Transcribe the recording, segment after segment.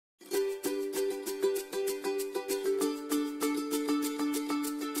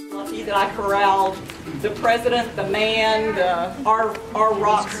lucky that I corralled the president, the man, our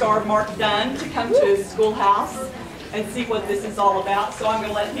rock star Mark Dunn to come to his schoolhouse and see what this is all about. So I'm going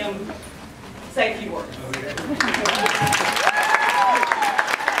to let him say a few words. Okay.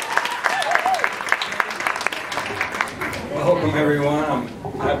 Welcome everyone. I'm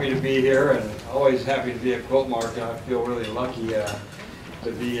happy to be here and always happy to be at Quilt Market. I feel really lucky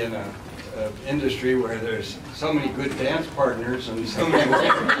to be in an industry where there's so many good dance partners and so many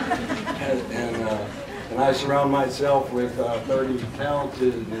and I surround myself with 30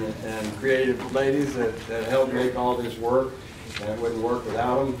 talented and creative ladies that help make all this work, and it wouldn't work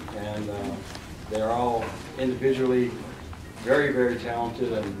without them. And they're all individually very, very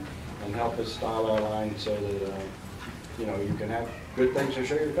talented and help us style our line so that you know, you can have good things to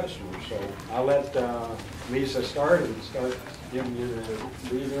show your customers. So I'll let Lisa start giving you the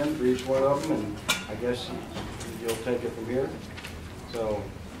lead in for each one of them, and I guess you'll take it from here. So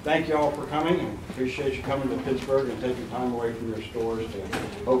thank you all for coming, and appreciate you coming to Pittsburgh and taking time away from your stores to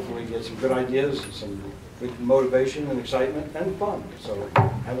hopefully get some good ideas and some good motivation and excitement and fun. So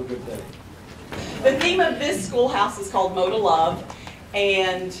have a good day. The theme of this schoolhouse is called Moda Love,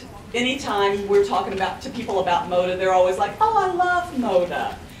 and anytime we're talking to people about Moda, they're always like, oh, I love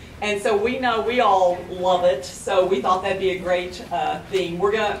Moda. And so we know we all love it, so we thought that'd be a great theme.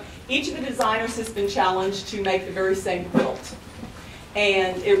 Each of the designers has been challenged to make the very same quilt.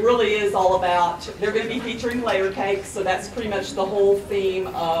 And it really is all about, they're going to be featuring layer cakes, so that's pretty much the whole theme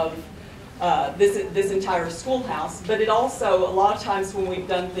of this entire schoolhouse. But it also, a lot of times when we've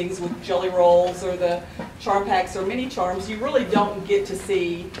done things with jelly rolls or the charm packs or mini charms, you really don't get to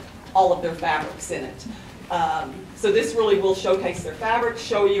see all of their fabrics in it. So this really will showcase their fabric,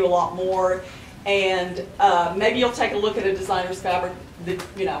 show you a lot more, and maybe you'll take a look at a designer's fabric that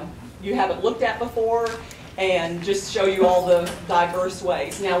you haven't looked at before, and just show you all the diverse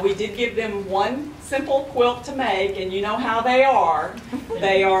ways. Now, we did give them one simple quilt to make, and you know how they are.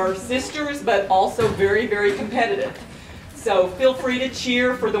 They are sisters, but also very, very competitive. So feel free to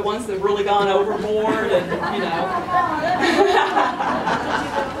cheer for the ones that have really gone overboard, and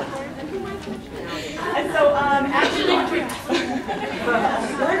And so actually,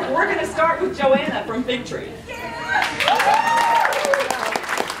 we're going to start with Joanna from Fig Tree.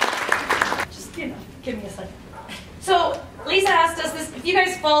 Just, give me a second. So Lisa asked us this. If you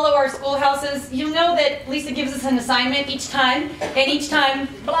guys follow our schoolhouses, you'll know that Lisa gives us an assignment each time, and each time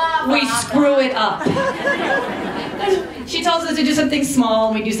we screw it up. She tells us to do something small,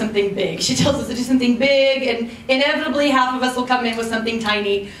 and we do something big. She tells us to do something big, and inevitably half of us will come in with something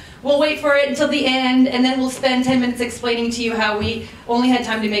tiny. We'll wait for it until the end, and then we'll spend 10 minutes explaining to you how we only had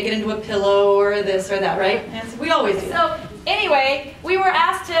time to make it into a pillow or this or that, right? And so we always do. So anyway, we were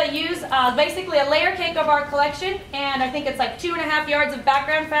asked to use basically a layer cake of our collection, and I think it's like 2.5 yards of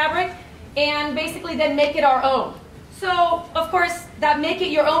background fabric, and basically then make it our own. So, of course, that make it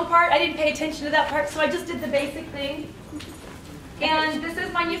your own part, I didn't pay attention to that part, so I just did the basic thing. And this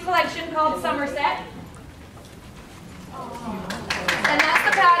is my new collection called Somerset. And that's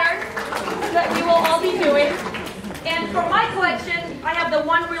the pattern that we will all be doing. And for my collection, I have the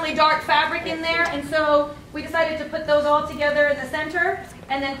one really dark fabric in there, and so we decided to put those all together in the center,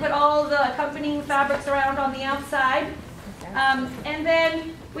 and then put all the accompanying fabrics around on the outside. And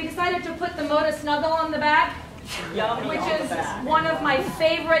then we decided to put the Moda Snuggle on the back, which is one of my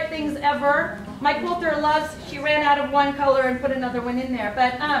favorite things ever. My quilter loves, she ran out of one color and put another one in there.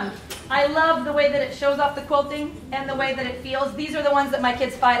 But I love the way that it shows off the quilting and the way that it feels. These are the ones that my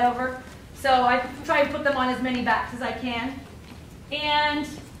kids fight over. So I try and put them on as many backs as I can. And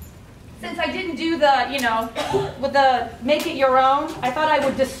since I didn't do the, with the make it your own, I thought I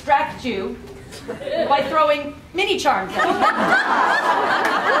would distract you by throwing mini charms at you.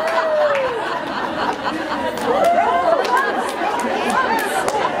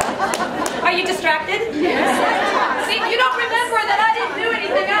 Are you distracted? Yes. See, you don't remember that I didn't do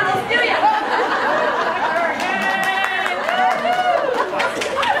anything else, do you?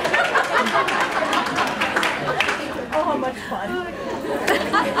 Oh, how much fun.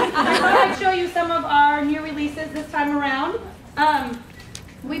 I thought I'd show you some of our new releases this time around.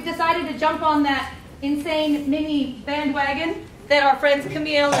 We've decided to jump on that insane mini bandwagon that our friends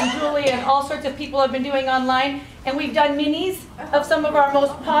Camille and Julie and all sorts of people have been doing online. And we've done minis of some of our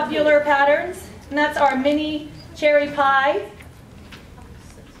most popular patterns. And that's our mini cherry pie.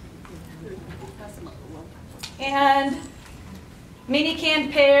 And mini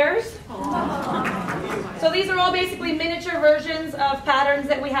canned pears. So these are all basically miniature versions of patterns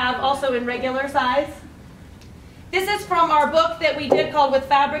that we have also in regular size. This is from our book that we did called With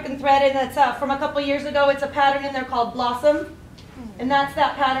Fabric and Thread, and it's from a couple years ago. It's a pattern in there called Blossom. And that's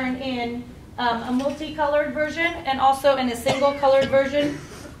that pattern in a multicolored version and also in a single colored version.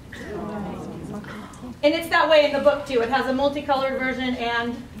 And it's that way in the book too. It has a multicolored version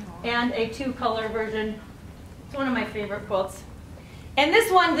and a two-color version. It's one of my favorite quilts. And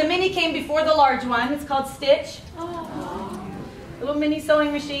this one, the mini came before the large one. It's called Stitch. Little mini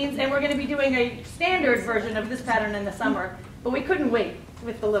sewing machines. And we're going to be doing a standard version of this pattern in the summer. But we couldn't wait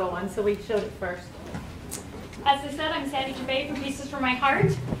with the little one, so we showed it first. As I said, I'm Sandy Gervais from Pieces for My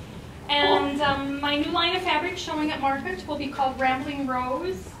Heart. And my new line of fabric showing at market will be called Rambling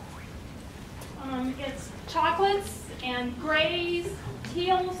Rose. It's chocolates and grays,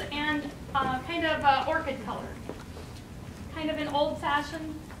 teals, and kind of orchid color. Kind of an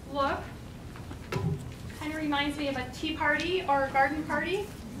old-fashioned look. Kind of reminds me of a tea party or a garden party.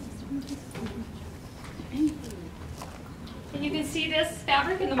 And you can see this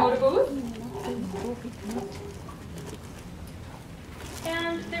fabric in the Moda booth.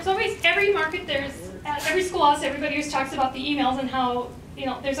 And there's always, every market, at every schoolhouse, everybody always talks about the emails and how,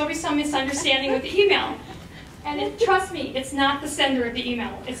 there's always some misunderstanding with the email. And trust me, it's not the sender of the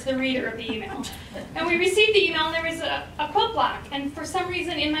email, it's the reader of the email. And we received the email and there was a quilt block. And for some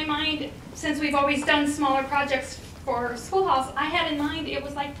reason in my mind, since we've always done smaller projects for Schoolhouse, I had in mind it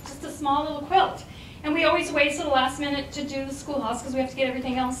was like just a small little quilt. And we always wait till the last minute to do the Schoolhouse because we have to get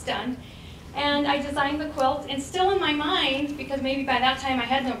everything else done. And I designed the quilt, and still in my mind, because maybe by that time I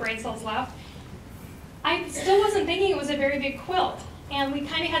had no brain cells left, I still wasn't thinking it was a very big quilt. And we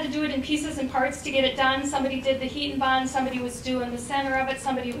kind of had to do it in pieces and parts to get it done. Somebody did the heat and bond, somebody was doing the center of it,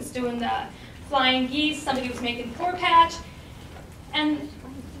 somebody was doing the flying geese, somebody was making poor patch. And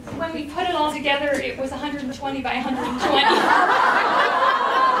when we put it all together, it was 120 by 120.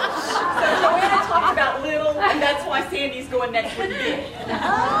 So Joanna talked about little, and that's why Sandy's going next with big.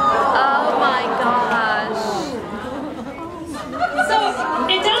 Oh my gosh. So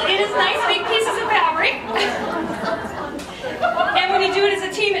it is nice big pieces of fabric. And when you do it as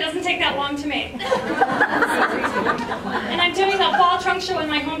a team, it doesn't take that long to make. And I'm doing a fall trunk show in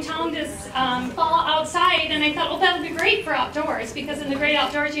my hometown this fall outside, and I thought, oh, that'll be great for outdoors, because in the great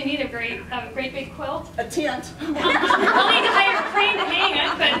outdoors you need a great big quilt. A tent. I'll need to hire a crane to hang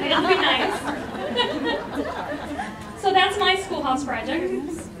it, but it'll be nice. So that's my Schoolhouse project.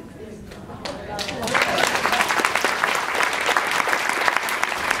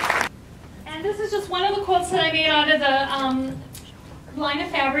 And this is just one of the quilts that I made out of the line of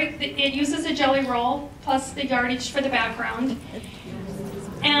fabric. It uses a jelly roll plus the yardage for the background.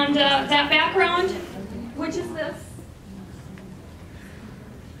 And that background, which is this,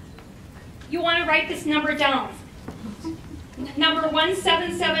 you want to write this number down. Number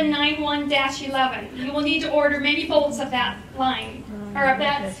 17791-11. You will need to order many bolts of that line, or of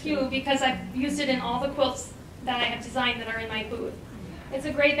that SKU, because I've used it in all the quilts that I have designed that are in my booth. It's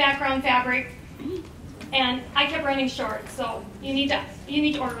a great background fabric, and I kept running short, so you need to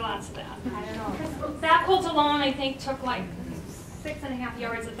order lots of that. I don't know. That quilt alone, I think, took like 6.5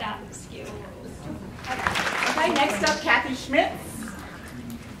 yards of that SKU. Okay, next up, Kathy Schmitz.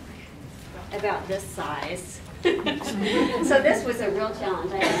 About this size. So this was a real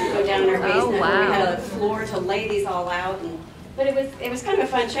challenge. I had to go down in our basement where we had a floor to lay these all out, but it was kind of a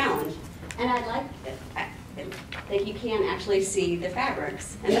fun challenge. And I like that you can actually see the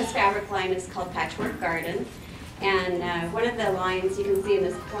fabrics. And this fabric line is called Patchwork Garden. And one of the lines you can see in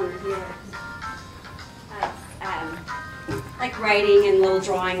this corner here, like writing and little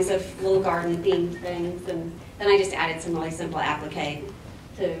drawings of little garden themed things. And then I just added some really simple applique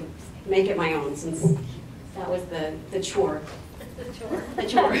to make it my own, since that was the chore. The chore. The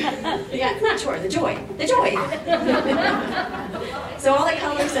chore. Yeah, it's not chore, the joy. The joy. So all the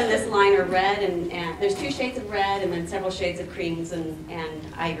colors in this line are red, and there's 2 shades of red, and then several shades of creams and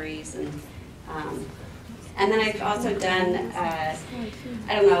ivories, and then I've also done, I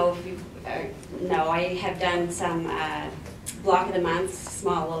don't know if you know, I have done some block of the month,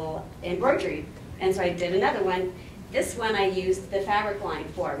 small little embroidery, and so I did another one. This one I used the fabric line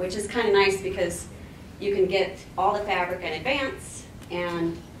for, which is kind of nice because you can get all the fabric in advance,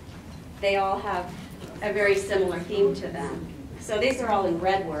 and they all have a very similar theme to them. So these are all in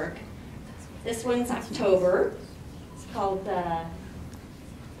red work. This one's October. It's called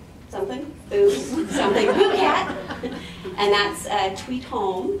something, Boo, something, Boo Cat. And that's Tweet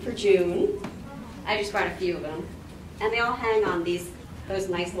Home for June. I just brought a few of them. And they all hang on those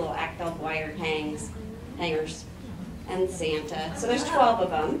nice little Achtel wire hangers. And Santa. So there's 12 of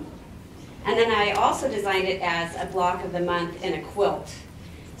them. And then I also designed it as a block of the month in a quilt.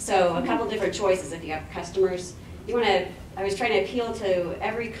 So a couple different choices if you have customers. I was trying to appeal to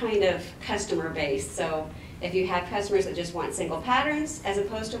every kind of customer base. So If you have customers that just want single patterns as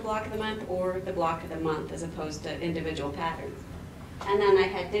opposed to block of the month, or the block of the month as opposed to individual patterns. And then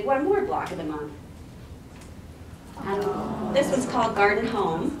I did one more block of the month. This one's called Garden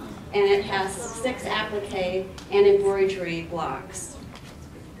Home, and it has 6 applique and embroidery blocks.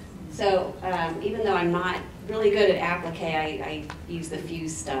 So even though I'm not really good at applique, I use the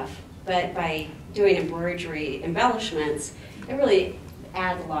fuse stuff. But by doing embroidery embellishments, it really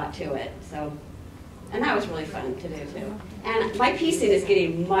adds a lot to it. So, and that was really fun to do too. And my piecing is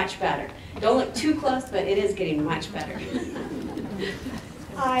getting much better. Don't look too close, but it is getting much better.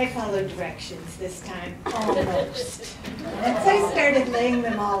 I followed directions this time, almost. Once I started laying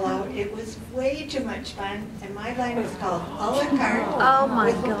them all out, it was way too much fun, and my line was called a la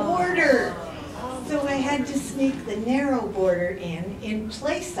carte with a border. So I had to sneak the narrow border in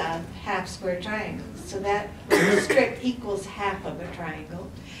place of half square triangles. So that strip equals half of a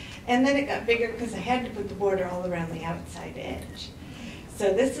triangle. And then it got bigger because I had to put the border all around the outside edge.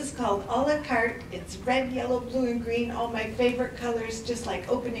 So this is called a la carte. It's red, yellow, blue, and green, all my favorite colors, just like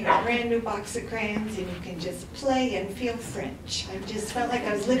opening a brand new box of crayons, and you can just play and feel French. I just felt like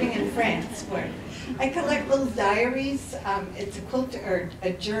I was living in France. Where I collect little diaries. It's a quilt or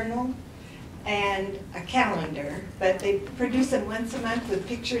a journal and a calendar, but they produce them once a month with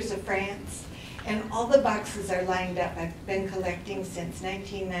pictures of France. And all the boxes are lined up. I've been collecting since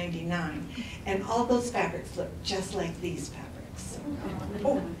 1999. And all those fabrics look just like these fabrics.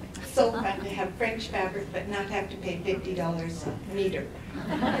 Oh, so fun to have French fabric, but not have to pay $50 a meter.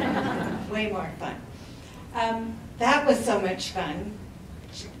 Way more fun. That was so much fun.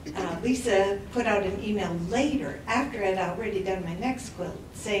 Lisa put out an email later, after I'd already done my next quilt,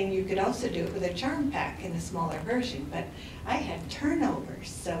 saying you could also do it with a charm pack in a smaller version, but I had turnovers,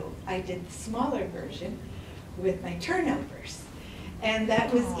 so I did the smaller version with my turnovers. And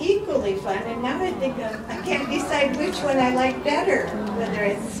that was equally fun, and now I think I can't decide which one I like better, whether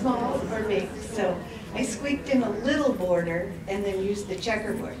it's small or big. So I squeaked in a little border and then used the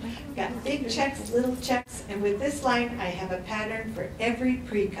checkerboard. Got big checks, little checks, and with this line I have a pattern for every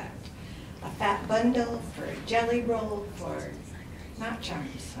pre-cut. A fat bundle, for a jelly roll, for, not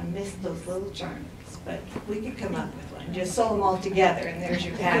charms, I missed those little charms, but we could come up with one. Just sew them all together and there's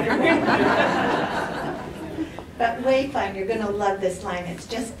your pattern. But way fun, you're gonna love this line, it's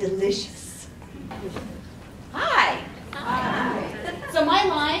just delicious. Hi. Hi. So my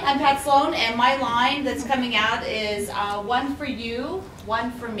line, I'm Pat Sloan, and my line that's coming out is one for you,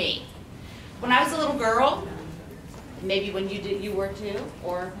 one for me. When I was a little girl, maybe when you were too,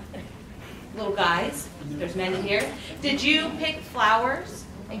 or little guys, there's men in here, did you pick flowers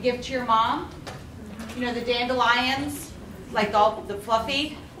and give to your mom? You know, the dandelions, like all the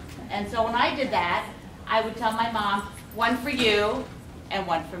fluffy? And so when I did that, I would tell my mom, one for you and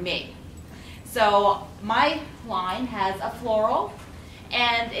one for me. So my line has a floral,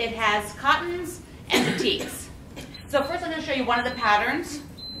 and it has cottons and batiks. So first I'm going to show you one of the patterns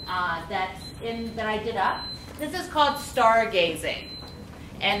that I did up. This is called Stargazing,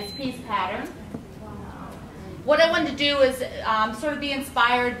 and it's piece pattern. What I wanted to do is sort of be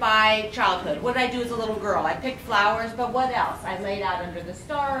inspired by childhood. What did I do as a little girl? I picked flowers, but what else? I laid out under the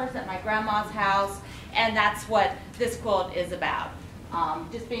stars at my grandma's house, and that's what this quilt is about.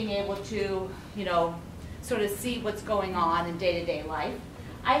 Just being able to, you know, sort of see what's going on in day-to-day life.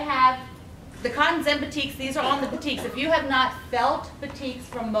 I have the cottons and batiks. These are on the batiks. If you have not felt batiks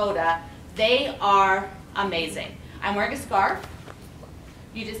from Moda, they are amazing. I'm wearing a scarf.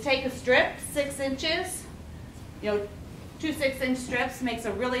 You just take a strip, 6 inches, you know, 2 6-inch strips, makes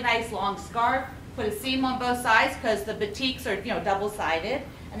a really nice long scarf. Put a seam on both sides because the batiks are, you know, double-sided,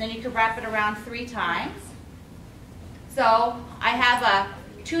 and then you can wrap it around 3 times. So I have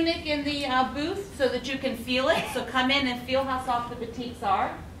a tunic in the booth so that you can feel it. So come in and feel how soft the batiks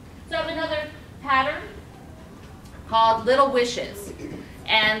are. So I have another pattern called Little Wishes.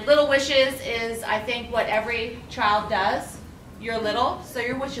 And Little Wishes is, I think, what every child does. You're little, so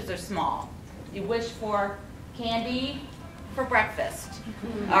your wishes are small. You wish for candy for breakfast,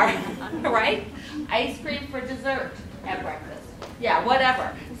 all right? Ice cream for dessert at breakfast. Yeah,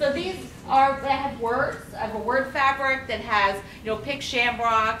 whatever. So these are, they have words. I have a word fabric that has, you know, pink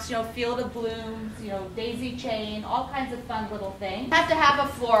shamrocks, you know, field of blooms, you know, daisy chain, all kinds of fun little things. I have to have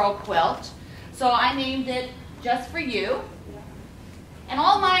a floral quilt, so I named it Just For You. And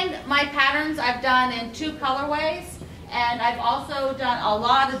all my patterns I've done in 2 colorways, and I've also done a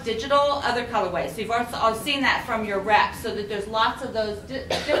lot of digital other colorways. So you've also seen that from your reps, so that there's lots of those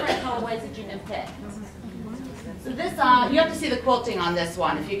different colorways that you can pick. So this, you have to see the quilting on this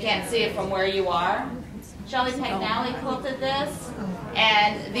one if you can't see it from where you are. Shelley Pagnelli quilted this.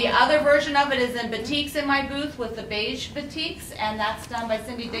 And the other version of it is in batiks in my booth with the beige batiks, and that's done by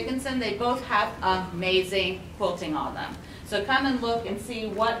Cindy Dickinson. They both have amazing quilting on them. So come and look and see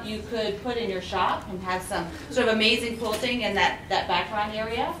what you could put in your shop and have some sort of amazing quilting in that background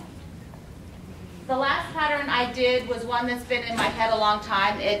area. The last pattern I did was one that's been in my head a long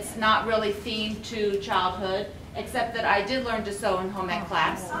time. It's not really themed to childhood, except that I did learn to sew in home ec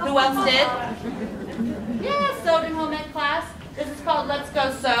class. Who else did? Yeah, sewed in home ec class. This is called Let's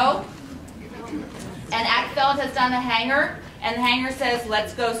Go Sew. And Ackfeld has done a hanger, and the hanger says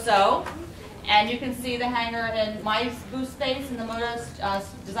Let's Go Sew. And you can see the hanger in my booth space in the Moda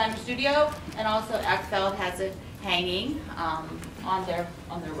Designer Studio, and also Ackfeld has it hanging on their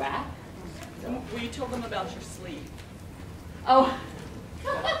rack. Will you tell them about your sleeve? Oh,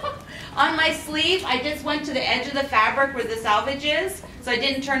 on my sleeve, I just went to the edge of the fabric where the selvage is, so I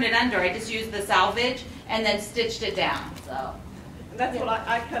didn't turn it under. I just used the selvage and then stitched it down. So and that's what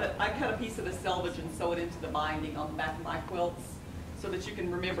I cut a piece of the selvage and sew it into the binding on the back of my quilts, so that you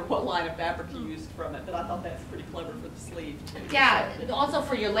can remember what line of fabric you used from it. But I thought that's pretty clever for the sleeve too. Yeah, also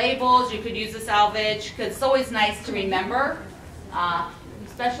for your labels, you could use the selvage, because it's always nice to remember.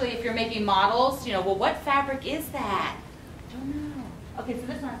 Especially if you're making models, you know, well, what fabric is that? I don't know. Okay, so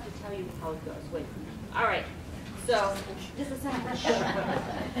this one I have to tell you how it goes. Wait. All right. So, just a second.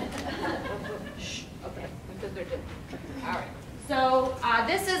 Shh. Okay. Because they're good. All right. So,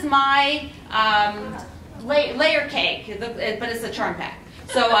 this is my layer cake, but it's a charm pack.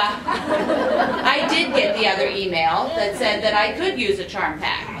 So, I did get the other email that said that I could use a charm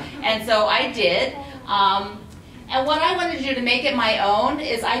pack. And so I did. And what I wanted to do to make it my own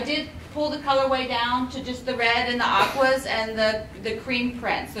is I did pull the colorway down to just the red and the aquas and the cream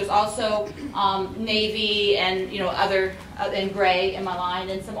prints. There's also navy and other and gray in my line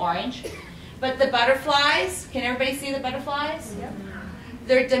and some orange. But the butterflies, can everybody see the butterflies? Yep.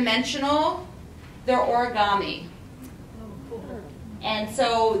 They're dimensional. They're origami. And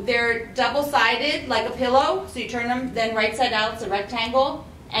so they're double-sided like a pillow. So you turn them, then right side out, it's a rectangle,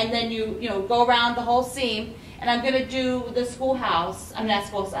 and then you go around the whole seam. And I'm going to do the Schoolhouse. I'm not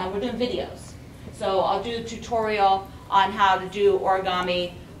supposed to. We're doing videos. So I'll do a tutorial on how to do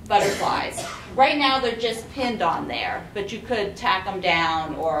origami butterflies. Right now they're just pinned on there, but you could tack them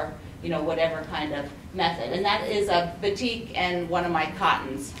down or whatever kind of method. And that is a batik and one of my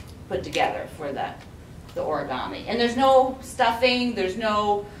cottons put together for the origami. And there's no stuffing. There's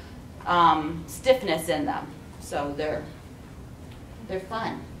no stiffness in them. So they're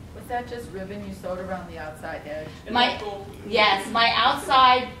fun. Was that just ribbon you sewed around the outside edge? Yes, my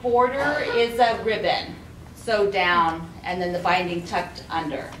outside border is a ribbon sewed down and then the binding tucked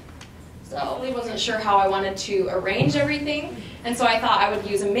under. So I really wasn't sure how I wanted to arrange everything, and so I thought I would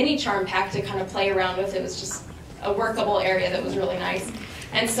use a mini charm pack to kind of play around with. It was just a workable area that was really nice.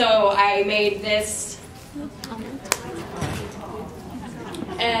 And so I made this,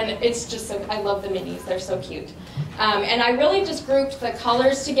 and it's just so, I love the minis, they're so cute. And I really just grouped the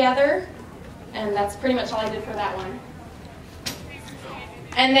colors together, and that's pretty much all I did for that one.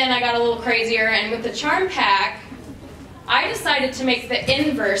 And then I got a little crazier, and with the charm pack, I decided to make the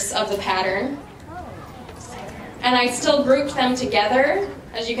inverse of the pattern. And I still grouped them together,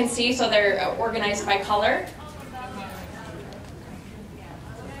 as you can see, so they're organized by color.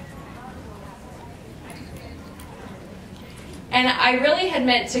 And I really had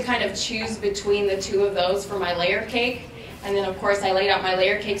meant to kind of choose between the two of those for my layer cake. And then, of course, I laid out my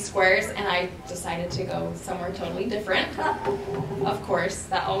layer cake squares, and I decided to go somewhere totally different. Of course,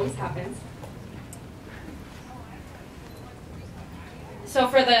 that always happens. So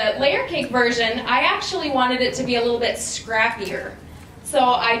for the layer cake version, I actually wanted it to be a little bit scrappier. So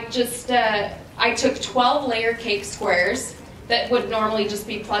I just, I took 12 layer cake squares that would normally just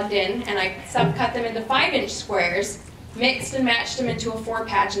be plugged in, and I subcut them into 5-inch squares, mixed and matched them into a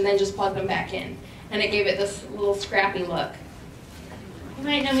 4-patch, and then just plugged them back in. And it gave it this little scrappy look. You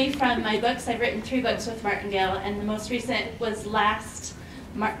might know me from my books. I've written 3 books with Martingale, and the most recent was last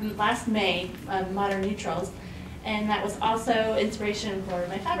May, Modern Neutrals. And that was also inspiration for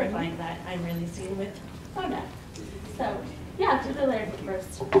my fabric line that I'm releasing with Moda. So, yeah, to the layer cake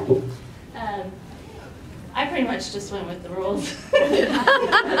first. I pretty much just went with the rules.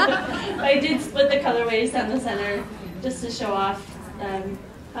 I did split the colorways down the center just to show off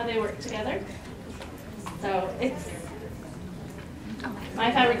how they work together. So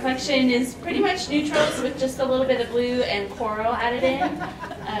my fabric collection is pretty much neutrals with just a little bit of blue and coral added in.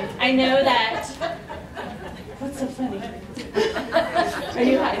 I know that. What's so funny? Are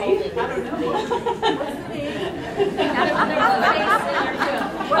you hiding? I don't know.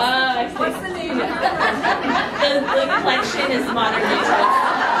 What's the name? The collection is modern neutrals.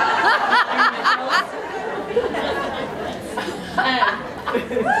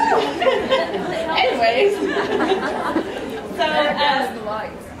 Anyways, so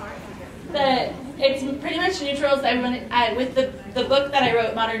it's pretty much neutrals. With the book that I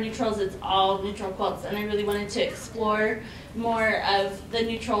wrote, Modern Neutrals, it's all neutral quilts, and I really wanted to explore more of the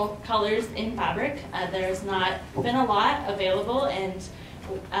neutral colors in fabric. There's not been a lot available, and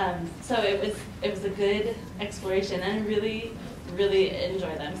so it was a good exploration, and I really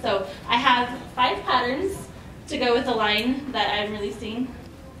enjoy them. So I have 5 patterns to go with the line that I'm releasing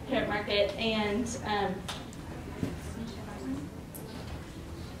here at Market, and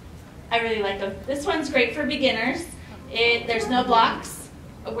I really like them. This one's great for beginners. There's no blocks.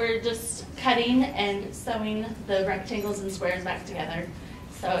 We're just cutting and sewing the rectangles and squares back together.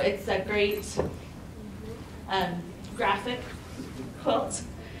 So it's a great graphic quilt,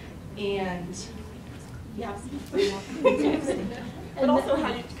 and yeah. But also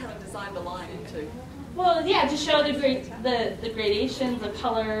how you kind of design the line too. Well, yeah, to show the gradations of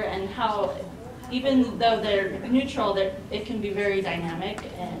color, and how even though they're neutral, it can be very dynamic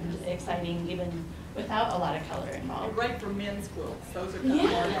and exciting even without a lot of color involved. And great for men's quilts. Those are kind of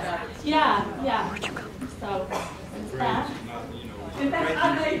more fabrics. Yeah. So there's that. In fact,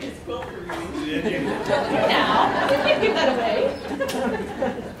 I made this quilt for you. Now, you can give that away.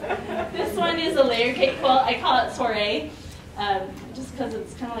 This one is a layer cake quilt. I call it soiree, just because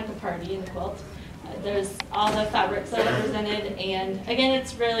it's kind of like a party in the quilt. There's all the fabrics that are represented, and again,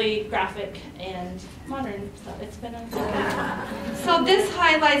 it's really graphic and modern, so it's been a So this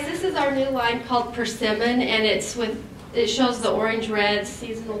is our new line called Persimmon, and it shows the orange, red,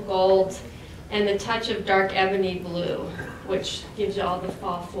 seasonal gold, and the touch of dark ebony blue, which gives you all the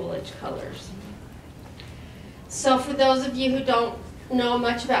fall foliage colors. So for those of you who don't know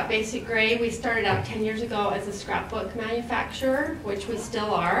much about Basic Gray, we started out 10 years ago as a scrapbook manufacturer, which we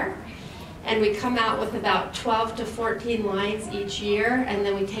still are. And we come out with about 12 to 14 lines each year, and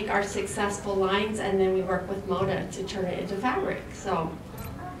then we take our successful lines and then we work with Moda to turn it into fabric. So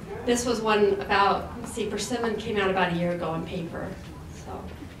this was one Persimmon came out about a year ago on paper. So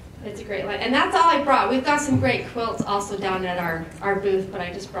it's a great line. And that's all I brought. We've got some great quilts also down at our booth, but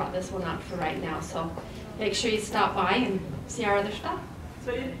I just brought this one up for right now. So make sure you stop by and see our other stuff.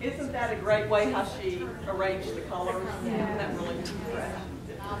 So isn't that a great way how she arranged the colors? Yeah. Isn't that really impressive?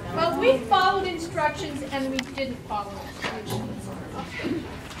 Well, we followed instructions and we didn't follow instructions. Okay.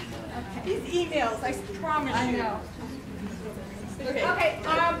 These emails, I promise you. I know. Okay,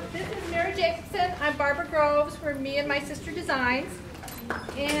 this is Mary Jacobson. I'm Barbara Groves. We're Me and My Sister Designs.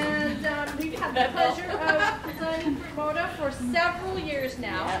 And we've had the pleasure of designing for Moda for several years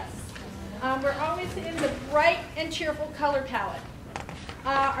now. Yes. We're always in the bright and cheerful color palette.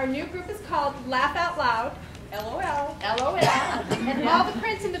 Our new group is called Laugh Out Loud. LOL. LOL. And all the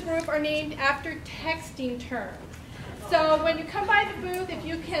prints in the group are named after texting terms. So when you come by the booth, if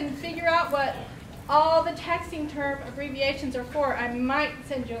you can figure out what all the texting term abbreviations are for, I might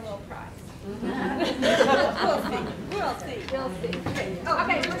send you a little prize. We'll see.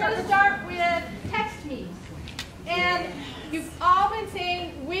 Okay, we're going to start with Text Me. And you've all been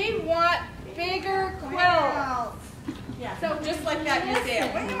saying, we want bigger quilts. Yeah. So just like that you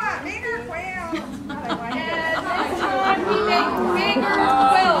said, we want bigger quilts. And this time we make bigger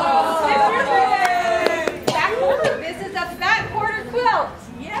quilts. This is a fat quarter quilt.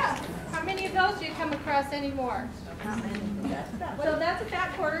 Yeah. How many of those do you come across anymore? So that's a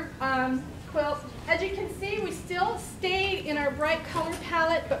fat quarter quilt. As you can see, we still stayed in our bright color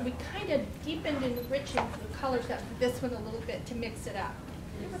palette, but we kind of deepened and enriched the colors up for this one a little bit to mix it up.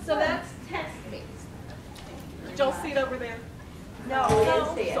 So that's Text Me. Did y'all see it over there? No, we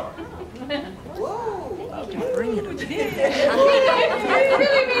didn't see it. Whoa. Bring it over. That's really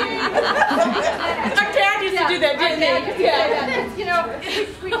mean. Our dad used to do that, didn't he? You know,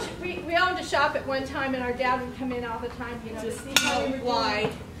 we owned a shop at one time, and our dad would come in all the time, you know, to see how we were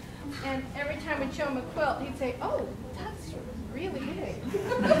doing. And every time we'd show him a quilt, he'd say, "Oh, that's really big." I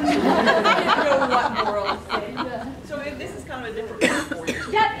didn't know what in the world to say. So this is kind of a different one for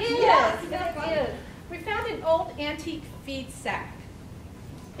you. That is. Yes, that is. We found an old antique feed sack,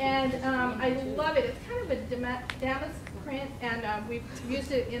 and I love it. It's kind of a damask print, and we've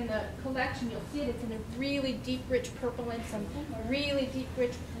used it in the collection. You'll see it. It's in a really deep, rich purple and some really deep,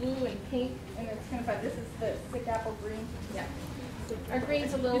 rich blue and pink, and it's kind of fun. This is the sick apple green. Yeah. Our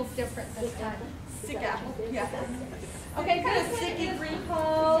green's a little different this time. Sick apple. Yeah. Okay, this one is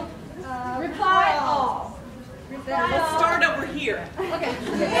called Reply All. Let's start over here. Okay.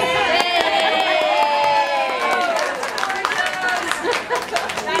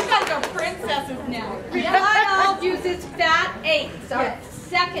 She's like a princess in 8. It's our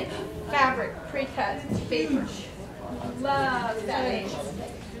second fabric pre-cut paper. Love that age.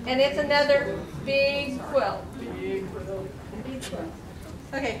 And it's another big quilt.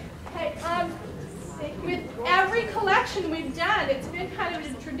 Okay. Hey, with every collection we've done, it's been kind of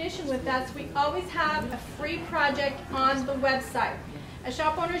a tradition with us. We always have a free project on the website. As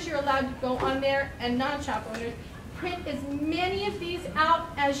shop owners, you're allowed to go on there, and non-shop owners, print as many of these out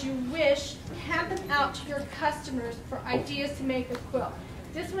as you wish. Hand them out to your customers for ideas to make a quilt.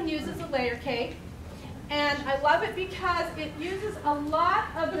 This one uses a layer cake. And I love it because it uses a lot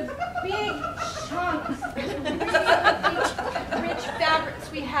of the big chunks, rich fabrics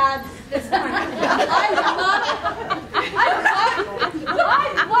we had this time.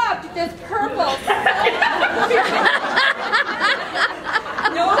 I loved this purple.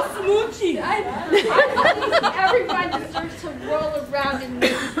 No smooching. I believe everyone deserves to roll around in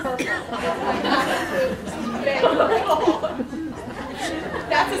this purple.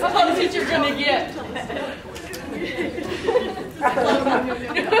 That's as close as you're going to get.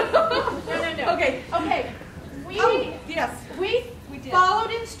 No. Okay. We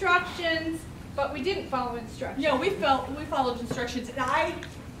followed instructions, but we didn't follow instructions. No, we followed instructions, and I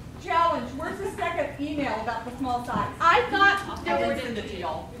challenge. Where's the second email about the small size? I thought there was. Send it to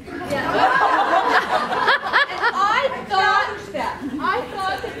y'all. Yeah. And I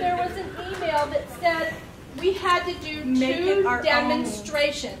thought that there was an email that said we had to do 2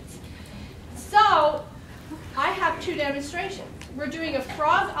 demonstrations. So I have 2 demonstrations. We're doing a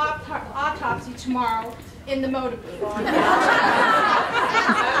frog autopsy tomorrow in the Moda booth.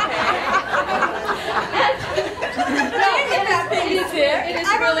 It is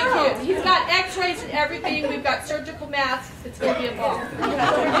really cute. He's got x-rays and everything. We've got surgical masks. It's going to be a ball.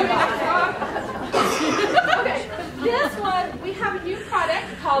 Okay, this one, we have a new product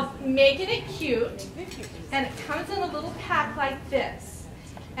called Making It Cute. And it comes in a little pack like this.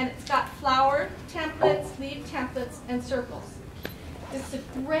 And it's got flower templates, leaf templates, and circles. It's a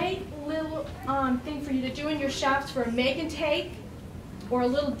great little thing for you to do in your shops for a make and take or a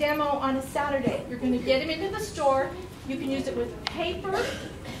little demo on a Saturday. You're going to get them into the store. You can use it with paper,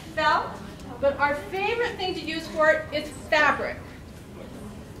 felt, but our favorite thing to use for it is fabric.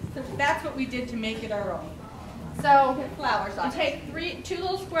 So that's what we did to make it our own. So flowers on. You take 2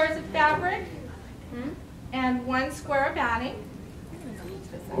 little squares of fabric and 1 square of batting.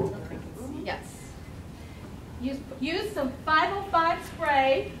 Yes. Use some 505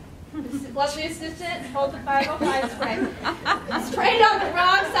 spray. This lovely assistant, hold the 505 spray. Spray it on the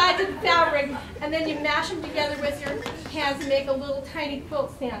wrong side of the fabric, and then you mash them together with your hands and make a little tiny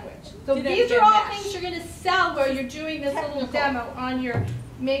quilt sandwich. So these are all things you're going to sell while you're doing this little demo on your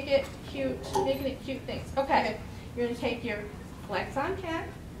Making It Cute things. Okay, you're going to take your Flex on pen,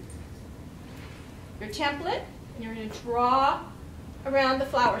 your template, and you're going to draw around the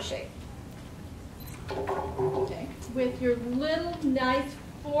flower shape. Okay. With your little nice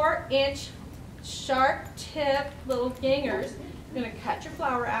 4-inch sharp tip little gingers, you're going to cut your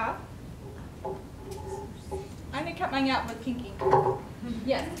flower out. I'm going to cut mine out with pinky.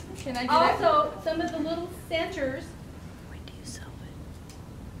 Yes. Can I do that? Also, some of the little centers,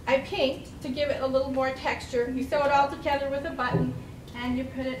 I pinked to give it a little more texture. You sew it all together with a button, and you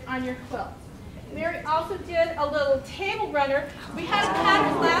put it on your quilt. Mary also did a little table runner. We had a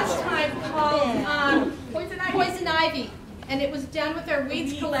pattern last time called Poison Ivy. And it was done with our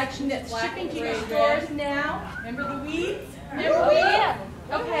weeds collection that's shipping to your stores now. Remember the weeds? Remember weeds?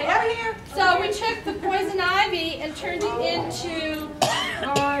 Okay. So we took the poison ivy and turned it into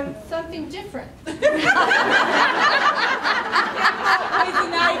something different. Poison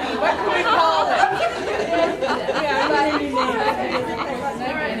ivy. What can we call it?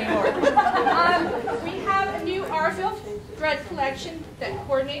 We have a new Arville thread collection that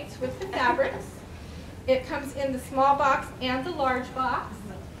coordinates with the fabrics. It comes in the small box and the large box.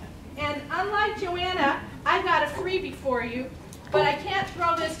 And unlike Joanna, I got a freebie for you, but I can't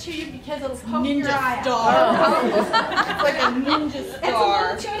throw this to you because it'll poke your eye out. It's like a ninja star.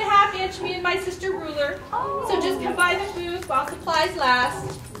 It's a little 2.5-inch me and my sister ruler. So just come by the booth while supplies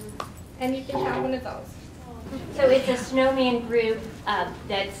last, and you can have one of those. So it's a snowman group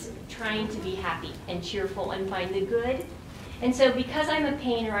that's trying to be happy and cheerful and find the good. And so because I'm a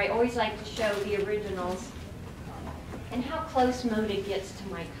painter, I always like to show the originals and how close Moda gets to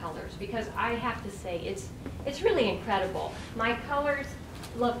my colors, because I have to say it's really incredible. My colors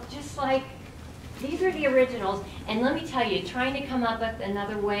look just like, these are the originals, and let me tell you, trying to come up with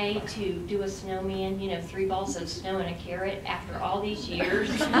another way to do a snowman, 3 balls of snow and a carrot after all these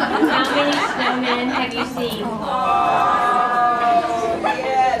years. How many snowmen have you seen? Oh,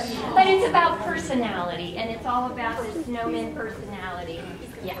 yes. But it's about personality, and it's all about the snowman personality.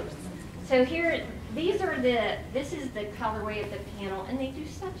 Yeah. So here, this is the colorway of the panel, and they do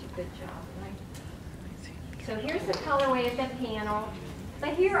such a good job, right? So here's the colorway of the panel,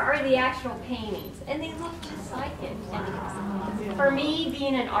 but here are the actual paintings, and they look just like it. And for me,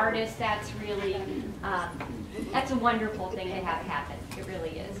 being an artist, that's really, that's a wonderful thing to have happen. It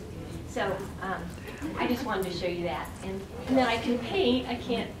really is. So I just wanted to show you that. And then I can paint. I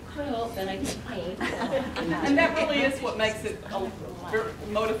can't quilt, but I can paint. And that really is what makes it,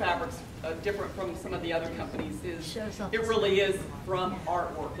 Moda Fabrics, different from some of the other companies. Is it really is from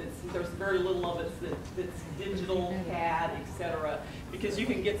artwork. There's very little of it that's digital, CAD, etc. Because you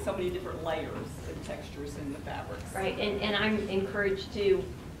can get so many different layers and textures in the fabrics. Right, and I'm encouraged to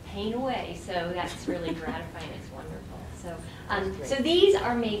paint away, so that's really gratifying. It's wonderful. So these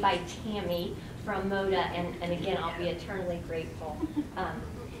are made by Tammy from Moda, and again, I'll be eternally grateful.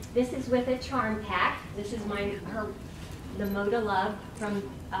 This is with a charm pack. This is the Moda Love from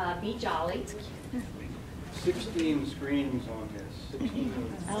Be Jolly. 16 screens on this.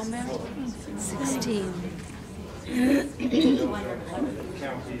 16.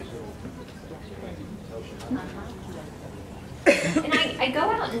 Count these. And I go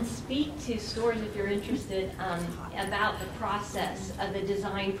out and speak to stores, if you're interested, about the process, of the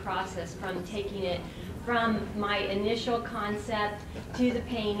design process, from taking it from my initial concept to the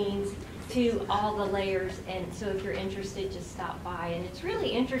paintings to all the layers. And so if you're interested, just stop by. And it's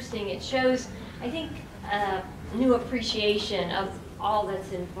really interesting. It shows, I think, a new appreciation of all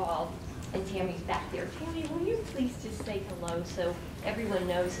that's involved. And Tammy's back there. Tammy, will you please just say hello so everyone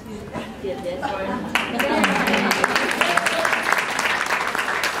knows who did this?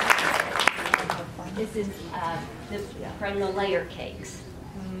 This is from the layer cakes.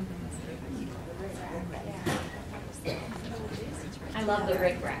 I love the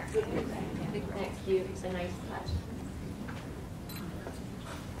rickrack. That's cute. It's a nice touch.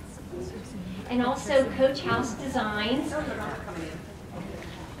 And also Coach House Designs.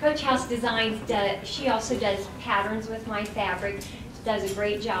 Coach House Designs, she also does patterns with my fabric. She does a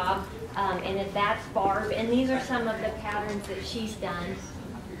great job. And that's Barb. And these are some of the patterns that she's done.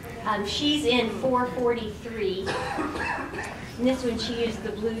 She's in 443. And this one she used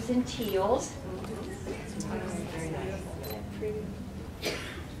the blues and teals.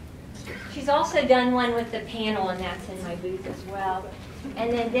 She's also done one with the panel, and that's in my booth as well.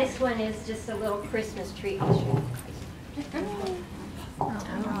 And then this one is just a little Christmas tree. I'll show you.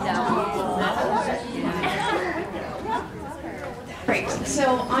 Great.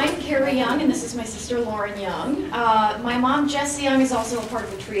 So I'm Carrie Young, and this is my sister Lauren Young. My mom Jessie Young is also a part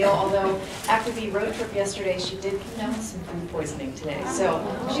of the trio, although after the road trip yesterday, she did come down with some food poisoning today. So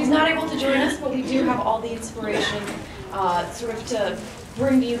she's not able to join us, but we do have all the inspiration sort of to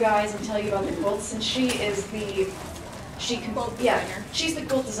bring to you guys and tell you about the quilts. And she's the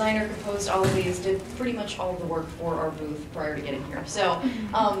quilt designer, composed all of these, did pretty much all the work for our booth prior to getting here. So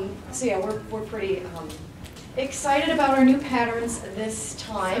yeah, we're pretty excited about our new patterns this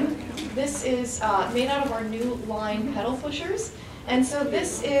time. This is made out of our new line pedal pushers. And so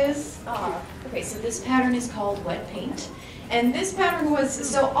this is, okay, so this pattern is called Wet Paint. And this pattern was,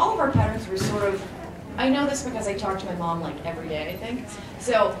 so all of our patterns were sort of, I know this because I talk to my mom like every day, I think.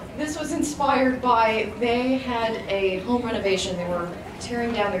 So this was inspired by, they had a home renovation. They were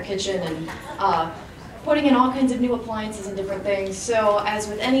tearing down their kitchen and putting in all kinds of new appliances and different things. So as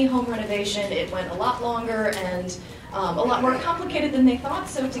with any home renovation, it went a lot longer and a lot more complicated than they thought.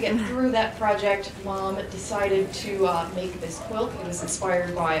 So to get through that project, Mom decided to make this quilt. It was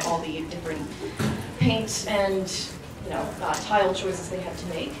inspired by all the different paint and tile choices they had to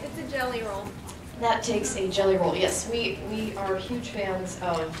make. It's a jelly roll. That takes a jelly roll. Yes, we are huge fans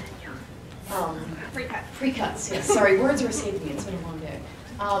of precuts. Yes, sorry, words are escaping me. It's been a long day.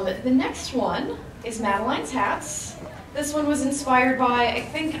 The next one is Madeline's hats. This one was inspired by, I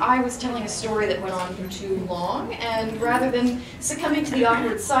think I was telling a story that went on for too long, and rather than succumbing to the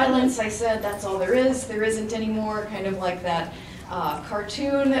awkward silence, I said, that's all there is. There isn't any more, kind of like that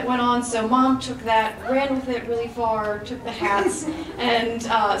cartoon that went on. So Mom took that, ran with it really far, took the hats, and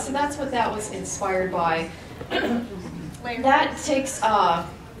so that's what that was inspired by. That takes,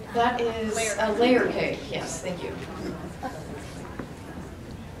 that is a layer cake. Yes, thank you.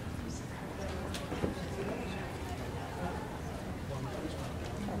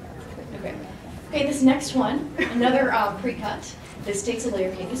 Okay, this next one, another pre-cut. This takes a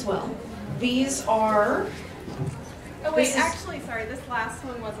layer cake as well. These are... Oh wait, actually, sorry, this last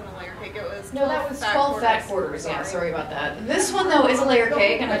one wasn't a layer cake, it was 12 No, that was 12 fat quarters, yeah, sorry about that. This one, though, is a layer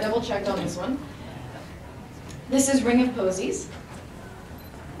cake, and I double-checked on this one. This is Ring of Posies.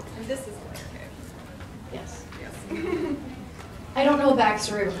 This is yes. Yes. I don't know a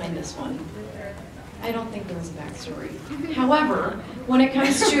backstory behind this one. I don't think there was a backstory. However, when it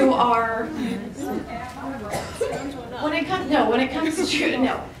comes to our,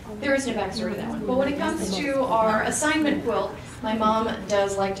 there is no backstory to that one. But when it comes to our assignment quilt, my mom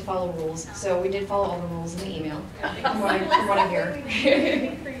does like to follow rules, so we did follow all the rules in the email, from what I hear.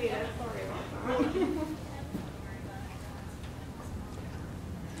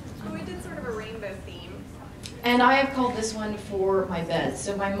 We did sort of a rainbow theme. And I have called this one for my bed.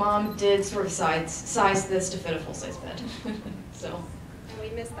 So my mom did sort of size this to fit a full-size bed. So. And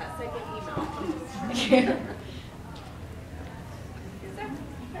we missed that second email.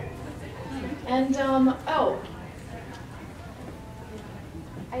 And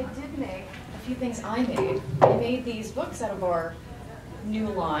I did make a few things I made. I made these books out of our new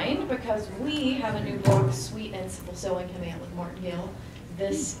line because we have a new book, Sweet and Simple Sewing, coming out with Martingale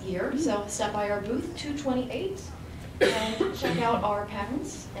this year. So stop by our booth 228 and check out our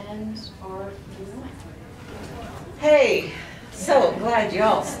patterns and our new line. Hey, so glad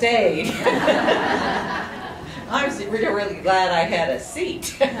y'all stayed. I'm really glad I had a seat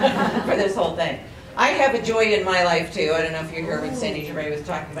for this whole thing. I have a joy in my life too. I don't know if you heard when Cindy Gervais was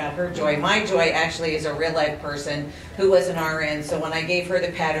talking about her joy. My joy actually is a real life person who was an RN. So when I gave her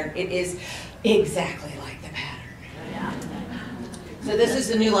the pattern, it is exactly like the pattern. So this is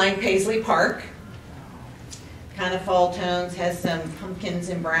the new line, Paisley Park. Kind of fall tones, has some pumpkins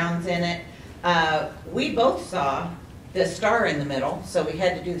and browns in it. We both saw the star in the middle, so we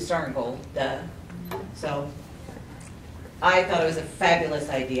had to do the star in gold. So I thought it was a fabulous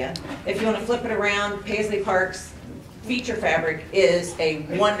idea. If you want to flip it around, Paisley Park's feature fabric is a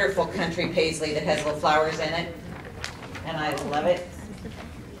wonderful country paisley that has little flowers in it, and I love it.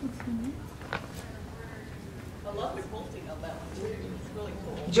 I love the quilting of that one too. It's really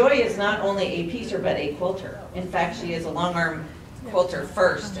cool. Joy is not only a piecer, but a quilter. In fact, she is a long arm quilter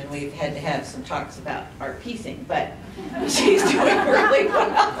first, and we've had to have some talks about our piecing, but she's doing really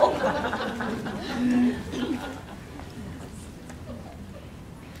well.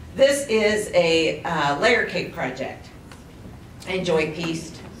 This is a layer cake project, and Joy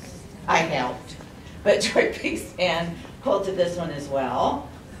pieced. I helped, but Joy pieced and quilted this one as well.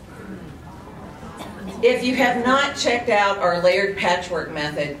 If you have not checked out our layered patchwork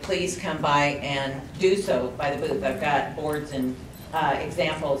method, please come by and do so by the booth. I've got boards and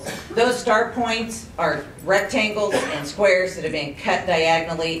examples. Those star points are rectangles and squares that have been cut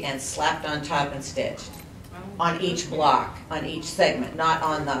diagonally and slapped on top and stitched on each block, on each segment, not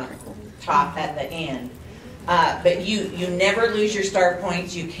on the top at the end. But you never lose your star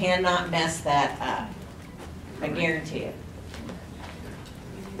points. You cannot mess that up. I guarantee it.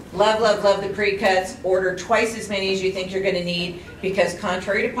 Love, love, love the pre-cuts. Order twice as many as you think you're going to need because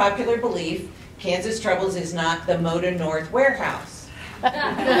contrary to popular belief, Kansas Troubles is not the Moda North warehouse. Okay?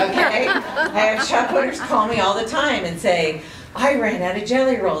 I have shop owners call me all the time and say, I ran out of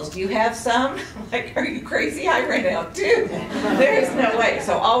jelly rolls. Do you have some? I'm like, are you crazy? I ran out too. There's no way.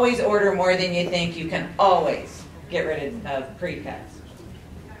 So always order more than you think. You can always get rid of pre-cuts.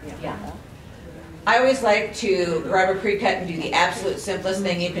 Yeah. I always like to grab a pre-cut and do the absolute simplest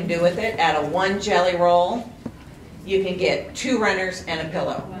thing you can do with it. Out of one jelly roll, you can get 2 runners and a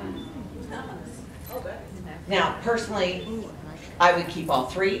pillow. Now, personally, I would keep all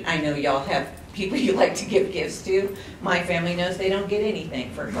 3. I know y'all have people you like to give gifts to. My family knows they don't get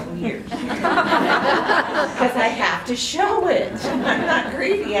anything for a couple years. Because I have to show it. I'm not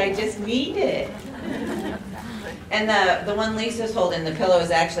greedy, I just need it. And the one Lisa's holding, the pillow,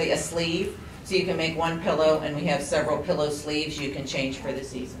 is actually a sleeve. So you can make one pillow, and we have several pillow sleeves you can change for the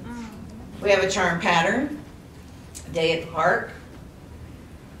seasons. We have a charm pattern, Day at the Park.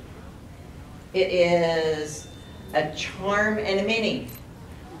 It is a charm and a mini.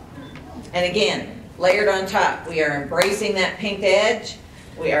 And again, layered on top. We are embracing that pinked edge.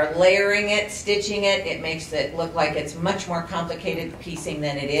 We are layering it, stitching it. It makes it look like it's much more complicated piecing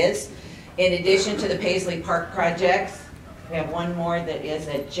than it is. In addition to the Paisley Park projects, we have one more that is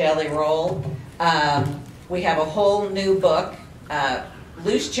a jelly roll. We have a whole new book.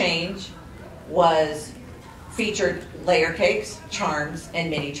 Loose Change was featured layer cakes, charms, and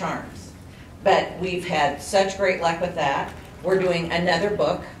mini charms. But we've had such great luck with that. We're doing another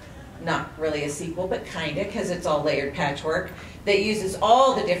book, not really a sequel, but kinda, because it's all layered patchwork, that uses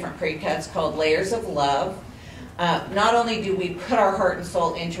all the different pre-cuts called Layers of Love. Not only do we put our heart and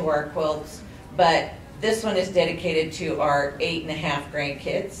soul into our quilts, but this one is dedicated to our 8.5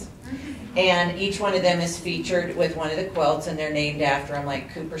 grandkids. And each one of them is featured with one of the quilts, and they're named after them,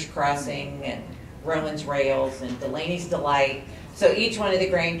 like Cooper's Crossing and Rowan's Rails and Delaney's Delight. So each one of the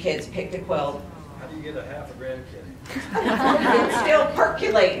grandkids picked a quilt. How do you get a half a grandkid? It's still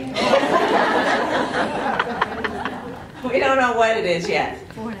percolating. We don't know what it is yet.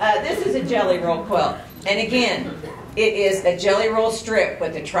 This is a jelly roll quilt. And again, it is a jelly roll strip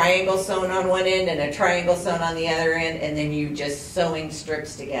with a triangle sewn on one end and a triangle sewn on the other end, and then you just sewing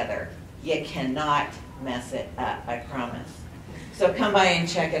strips together. You cannot mess it up, I promise. So come by and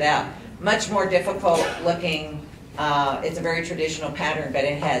check it out. Much more difficult looking. It's a very traditional pattern, but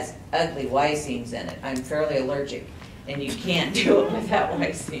it has ugly Y seams in it. I'm fairly allergic, and you can't do it without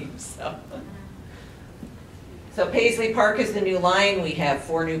Y seams. So Paisley Park is the new line. We have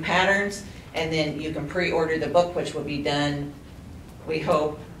 4 new patterns, and then you can pre-order the book, which will be done, we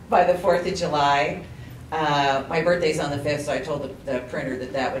hope, by the 4th of July. My birthday's on the 5th, so I told the printer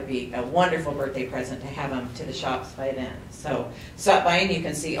that that would be a wonderful birthday present to have them to the shops by then. So stop by and you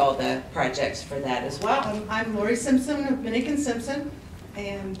can see all the projects for that as well. I'm Lori Simpson of Minnick and Simpson,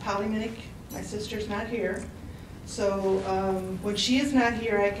 and Polly Minnick, my sister's not here. So when she is not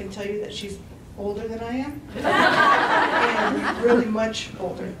here, I can tell you that she's older than I am, and really much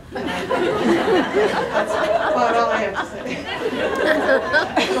older than I am. That's about all I have to say.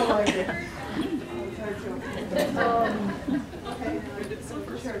 That's all I do.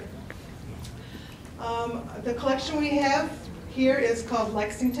 Sure. The collection we have here is called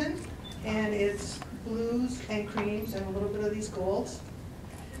Lexington, and it's blues and creams and a little bit of these golds.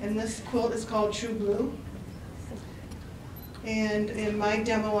 And this quilt is called True Blue. And in my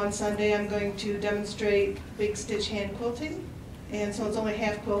demo on Sunday, I'm going to demonstrate big stitch hand quilting. And so it's only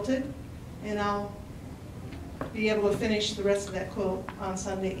half quilted, and I'll be able to finish the rest of that quilt on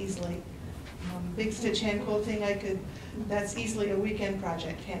Sunday easily. Big stitch hand quilting, that's easily a weekend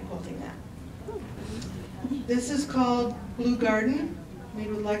project, hand quilting that. This is called Blue Garden, made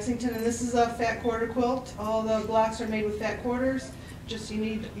with Lexington, and this is a fat quarter quilt. All the blocks are made with fat quarters, just you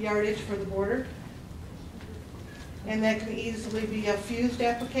need yardage for the border. And that can easily be a fused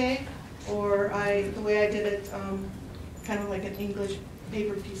applique, or the way I did it, kind of like an English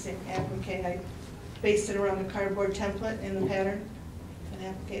paper piecing applique. I based it around a cardboard template in the pattern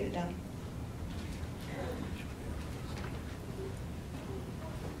and appliqued it down.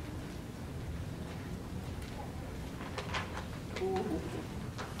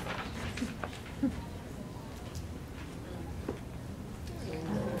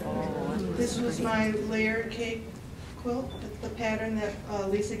 This was my layer cake quilt, the pattern that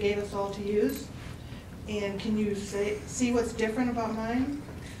Lisa gave us all to use. And can you see what's different about mine?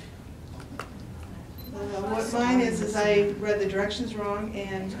 What mine is I read the directions wrong,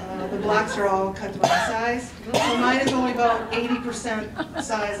 and the blocks are all cut to my size. So mine is only about 80%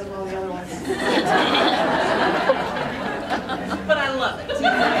 size of all the other ones. But I love it.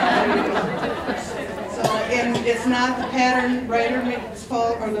 So, and it's not the pattern writer's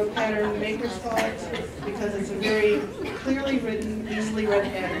fault or the pattern maker's fault, because it's a very clearly written, easily read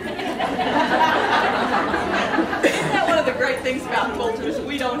pattern. Isn't that one of the great things about quilters?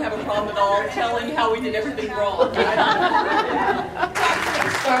 We don't have a problem at all telling how we did everything wrong.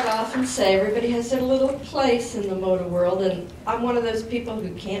 Start off and say everybody has their little place in the Moda world, and I'm one of those people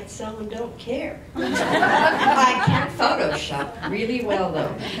who can't sell and don't care. I can Photoshop really well,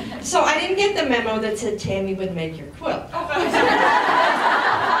 though. So I didn't get the memo that said Tammy would make your quilt.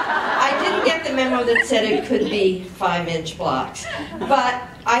 I didn't get the memo that said it could be 5-inch blocks, but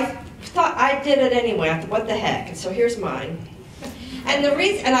I thought I did it anyway. I thought, what the heck? And so here's mine. And the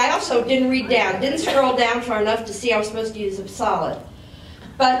reason, and I also didn't read down, didn't scroll down far enough to see I was supposed to use a solid.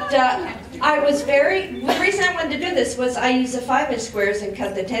 But the reason I wanted to do this was I use the 5-inch squares and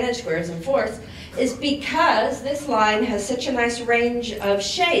cut the 10-inch squares in fourths, is because this line has such a nice range of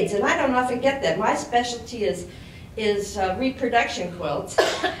shades, and I don't often get that. My specialty is reproduction quilts,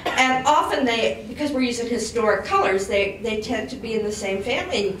 and often because we're using historic colors, they tend to be in the same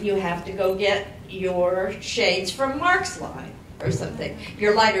family. You have to go get your shades from Mark's line or something,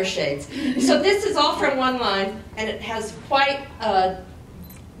 your lighter shades. So this is all from one line, and it has quite a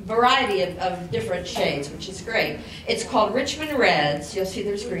variety of different shades, which is great. It's called Richmond Reds. You'll see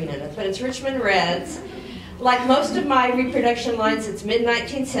there's green in it, but it's Richmond Reds. Like most of my reproduction lines, it's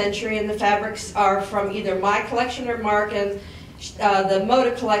mid-19th century, and the fabrics are from either my collection or Mark and the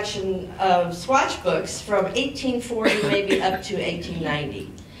Moda collection of swatch books from 1840 maybe up to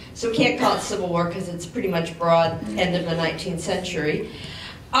 1890. So we can't call it Civil War because it's pretty much broad end of the 19th century.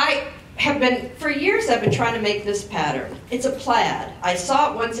 For years I've been trying to make this pattern. It's a plaid. I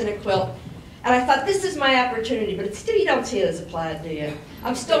saw it once in a quilt, and I thought, this is my opportunity, but still you don't see it as a plaid, do you?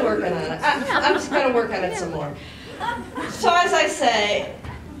 I'm still working on it. I'm just going to work on it some more. So as I say,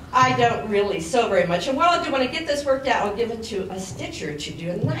 I don't really sew very much. And what I'll do when I get this worked out, I'll give it to a stitcher to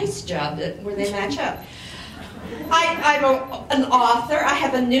do a nice job where they match up. I'm an author. I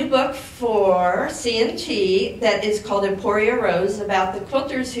have a new book for C&T that is called Emporia Rose, about the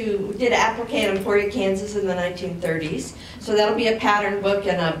quilters who did applique in Emporia, Kansas in the 1930s. So that'll be a pattern book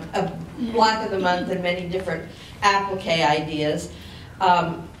and a block of the month and many different applique ideas.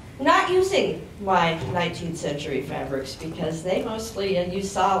 Not using my 19th century fabrics because they mostly use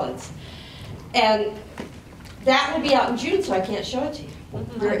solids. And that will be out in June, so I can't show it to you.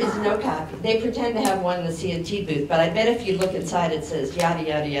 There is no copy. They pretend to have one in the C&T booth, but I bet if you look inside it says yada,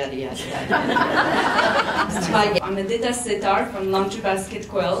 yada, yada, yada, yada. I'm Edita Sitar from Laundry Basket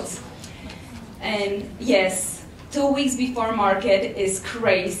Quilts. And yes, 2 weeks before market is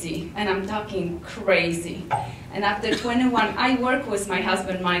crazy, and I'm talking crazy. And after 21, I work with my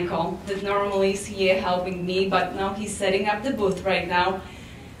husband Michael, that normally is here helping me, but now he's setting up the booth right now.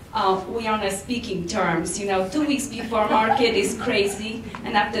 We are on a speaking terms, you know, 2 weeks before market is crazy,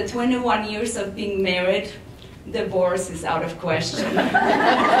 and after 21 years of being married, divorce is out of question.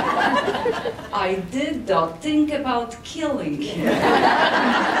 I did though think about killing him.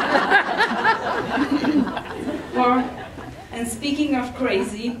 And speaking of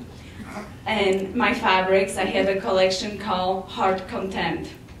crazy, and my fabrics, I have a collection called Heart Content.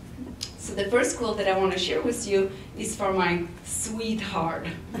 So the first quilt that I want to share with you is for my sweetheart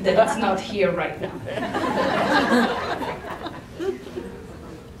that is not here right now.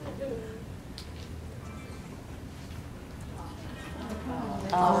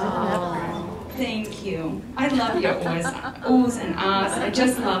 Oh, thank you. I love your oohs and ahs. I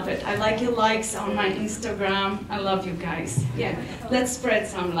just love it. I like your likes on my Instagram. I love you guys. Yeah, let's spread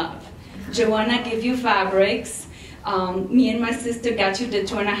some love. Joanna give you fabrics. Me and my sister got you the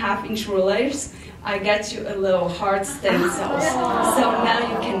 2.5-inch rulers. I got you a little heart stencils. So now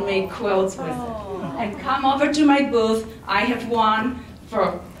you can make quilts with it. And come over to my booth. I have one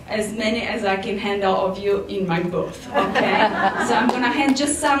for as many as I can handle of you in my booth, okay? So I'm gonna hand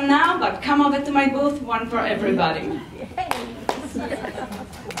just some now, but come over to my booth, one for everybody.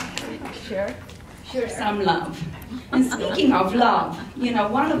 Sure. Some love. And speaking of love, you know,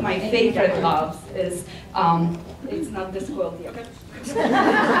 one of my favorite loves is, it's not this quilt here, okay?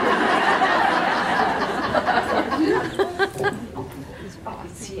 Oh,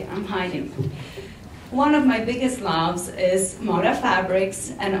 it's here, I'm hiding. One of my biggest loves is Moda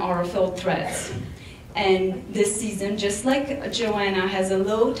Fabrics and Aurifil threads. And this season, just like Joanna has a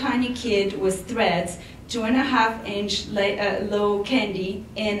little tiny kid with threads, 2.5-inch low candy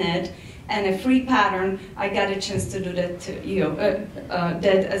in it, and a free pattern, I got a chance to do that to you,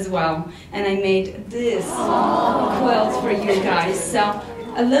 that as well. And I made this quilt for you guys. So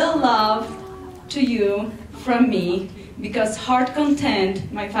a little love to you from me, because Heart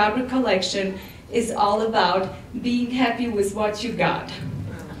Content, my fabric collection, is all about being happy with what you got.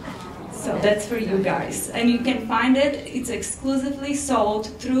 So that's for you guys. And you can find it, it's exclusively sold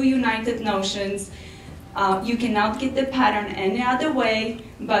through United Notions. You cannot get the pattern any other way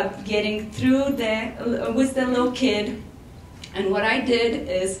but getting through with the little kid. And what I did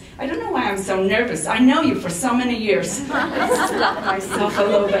is, I don't know why I'm so nervous. I know you for so many years. I slap myself a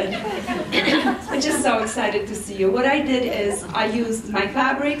little bit. I'm just so excited to see you. What I did is, I used my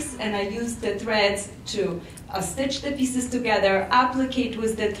fabrics and I used the threads to stitch the pieces together, applique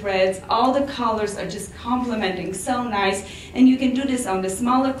with the threads. All the colors are just complementing so nice. And you can do this on the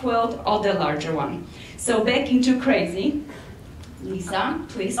smaller quilt or the larger one. So back into crazy. Lisa,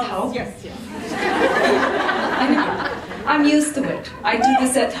 please help. Yes, yes. I'm used to it. I do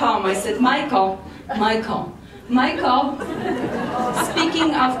this at home. I said, Michael,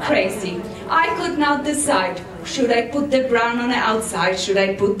 speaking of crazy, I could not decide, should I put the brown on the outside, should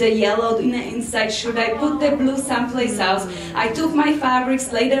I put the yellow in the inside, should I put the blue someplace else? I took my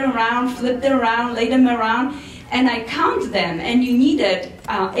fabrics, laid them around, flipped them around, laid them around, and I count them, and you needed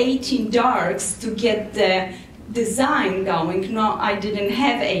 18 darks to get the design going. No, I didn't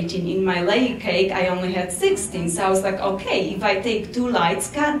have 18 in my layer cake, I only had 16. So I was like, okay, if I take 2 lights,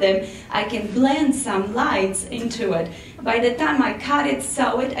 cut them, I can blend some lights into it. By the time I cut it,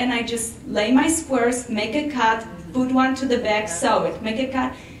 sew it, and I just lay my squares, make a cut, put one to the back, sew it, make a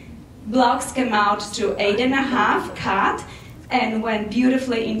cut. Blocks came out to 8.5 cut, and went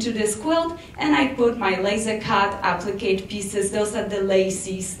beautifully into this quilt, and I put my laser cut applique pieces. Those are the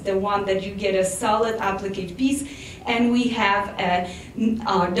laces, the one that you get a solid applique piece, and we have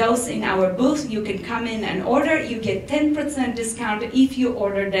those in our booth. You can come in and order. You get 10% discount if you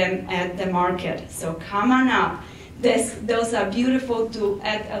order them at the market. So come on up. Those are beautiful to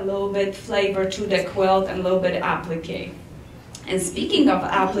add a little bit flavor to the quilt and a little bit applique. And speaking of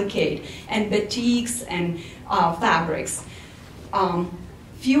applique and batiks and fabrics,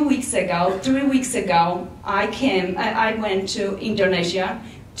 few weeks ago, 3 weeks ago, I went to Indonesia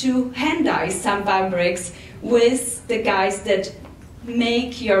to hand dye some fabrics with the guys that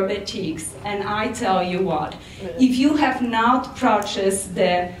make your batiks. And I tell you what, if you have not purchased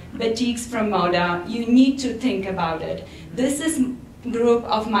the batiks from Moda, you need to think about it. This is group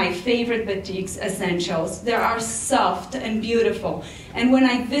of my favorite batiks essentials. They are soft and beautiful. And when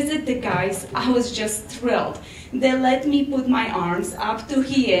I visit the guys, I was just thrilled. They let me put my arms up to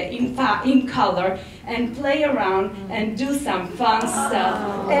here in color and play around and do some fun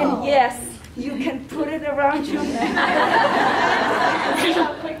stuff. And yes, you can put it around your neck. See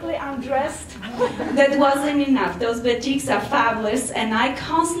how quickly I'm dressed? That wasn't enough. Those batiks are fabulous, and I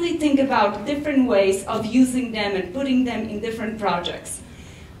constantly think about different ways of using them and putting them in different projects.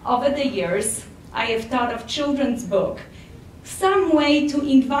 Over the years, I have thought of children's book, some way to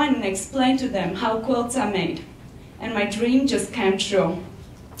invite and explain to them how quilts are made. And my dream just came true.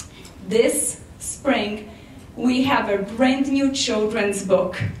 This spring, we have a brand new children's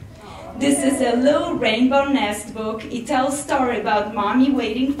book. This is a little rainbow nest book. It tells a story about mommy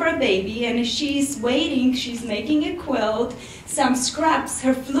waiting for a baby, and as she's waiting, she's making a quilt. Some scraps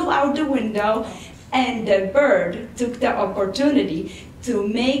flew out the window, and the bird took the opportunity to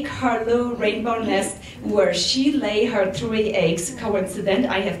make her little rainbow nest where she lay her 3 eggs. Coincident,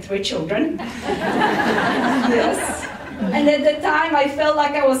 I have 3 children. Yes. And at the time, I felt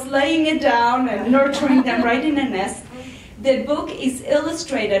like I was laying it down and nurturing them right in a nest. The book is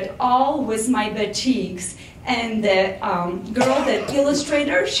illustrated all with my batiks. And the girl that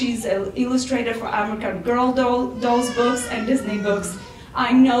illustrator, she's an illustrator for American Girl Dolls books and Disney books.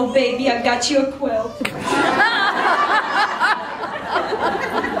 I know, baby, I got you a quilt.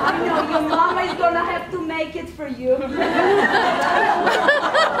 I know, your mama is gonna have to make it for you. When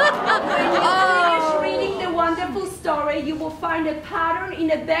you finish reading the wonderful story, you will find a pattern in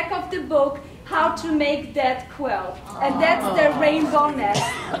the back of the book how to make that quilt. And that's the rainbow nest.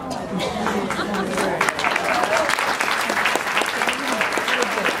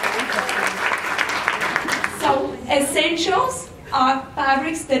 So, essentials are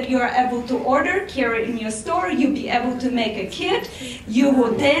fabrics that you are able to order, carry in your store. You'll be able to make a kit. You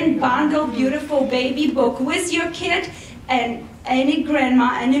will then bundle beautiful baby book with your kit, and any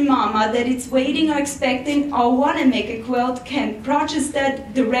grandma, any mama that is waiting or expecting or want to make a quilt can purchase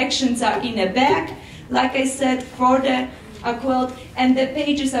that. Directions are in a bag, like I said, for the quilt, and the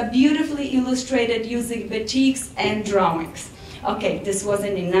pages are beautifully illustrated using batiks and drawings. Okay, this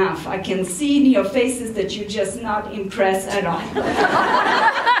wasn't enough. I can see in your faces that you're just not impressed at all.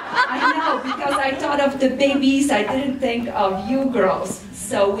 I know, because I thought of the babies, I didn't think of you girls.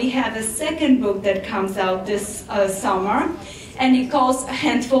 So we have a second book that comes out this summer, and it calls A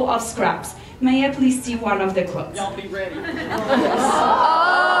Handful of Scraps. May I please see one of the quilts? Y'all be ready.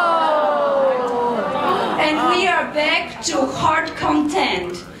 And we are back to heart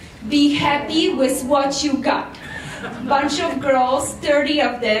content. Be happy with what you got. Bunch of girls, 30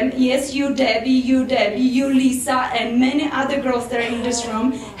 of them, yes, you Debbie, you Lisa, and many other girls that are in this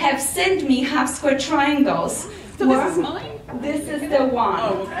room have sent me half square triangles. So this is mine? This is the one.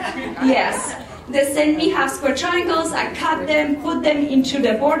 Oh, okay. Yes. They sent me half square triangles, I cut them, put them into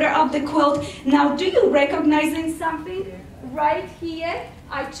the border of the quilt. Now, do you recognizing something? Right here,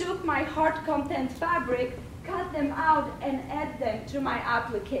 I took my heart content fabric, cut them out, and add them to my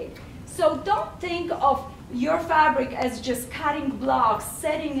applique. So don't think of your fabric as just cutting blocks,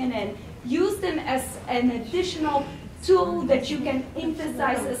 setting it in. Use them as an additional tool that you can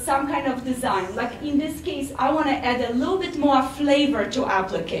emphasize as some kind of design. Like in this case, I want to add a little bit more flavor to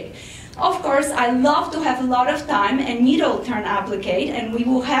applique. Of course, I love to have a lot of time and needle turn applique, and we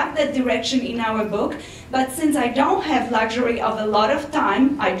will have that direction in our book. But since I don't have luxury of a lot of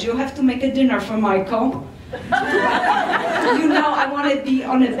time, I do have to make a dinner for Michael. You know, I want to be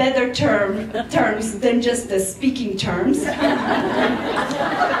on a better terms than just the speaking terms. I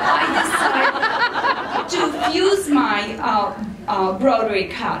decided to fuse my broderie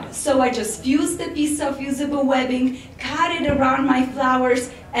cut. So I just fused the piece of fusible webbing, cut it around my flowers,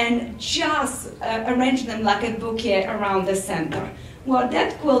 and just arranged them like a bouquet around the center. Well,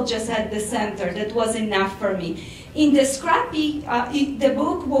 that quilt just had the center. That was enough for me. In the scrappy, the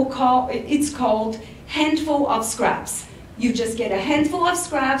book it's called Handful of Scraps. You just get a handful of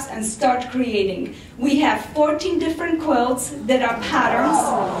scraps and start creating. We have 14 different quilts that are patterns.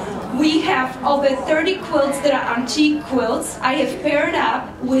 We have over 30 quilts that are antique quilts. I have paired up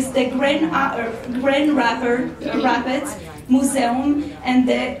with the Grand Rapids museum, and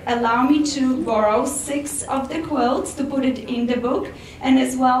they allow me to borrow 6 of the quilts to put it in the book, and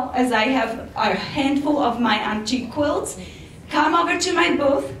as well as I have a handful of my antique quilts. Come over to my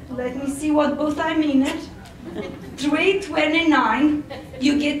booth. Let me see what booth I'm in it. 329.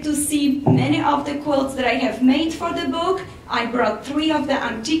 You get to see many of the quilts that I have made for the book. I brought 3 of the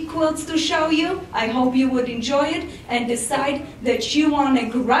antique quilts to show you. I hope you would enjoy it and decide that you want to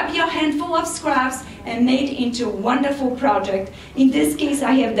grab your handful of scraps and make it into a wonderful project. In this case,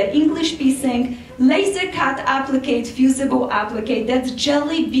 I have the English piecing, laser cut applique, fusible applique. That's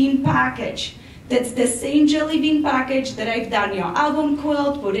jelly bean package. That's the same jelly bean package that I've done your album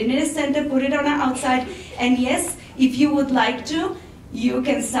quilt, put it in the center, put it on the outside. And yes, if you would like to, you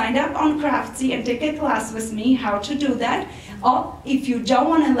can sign up on Craftsy and take a class with me how to do that. Or if you don't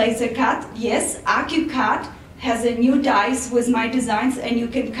want a laser cut, yes, AccuCut has a new dice with my designs, and you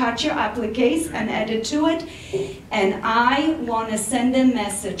can cut your appliques and add it to it. And I want to send a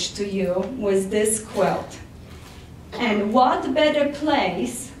message to you with this quilt. And what better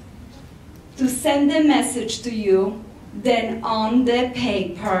place to send a message to you than on the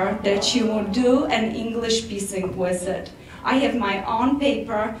paper that you will do an English piecing with it. I have my own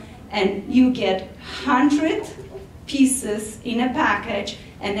paper, and you get 100 pieces in a package,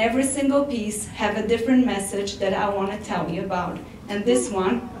 and every single piece have a different message that I want to tell you about. And this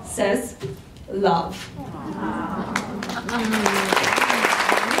one says love.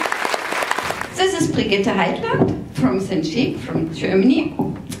 This is Brigitte Heitland from St. from Germany,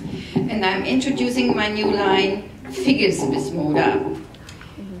 and I'm introducing my new line, Figures with Moda.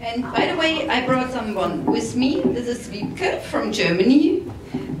 And by the way, I brought someone with me. This is Wiebke from Germany.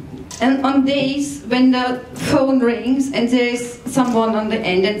 And on days when the phone rings and there's someone on the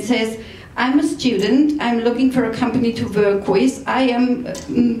end and says, I'm a student, I'm looking for a company to work with, I am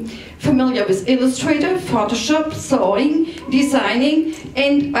familiar with Illustrator, Photoshop, sewing, designing,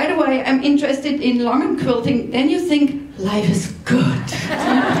 and by the way, I'm interested in long quilting, then you think, life is good.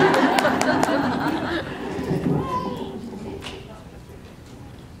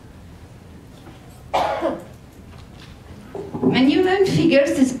 My new line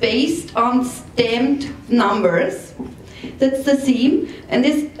Figures is based on stamped numbers. That's the theme, and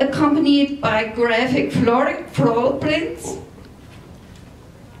is accompanied by graphic floral prints,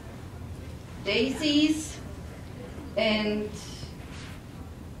 daisies, and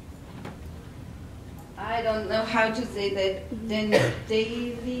I don't know how to say that, then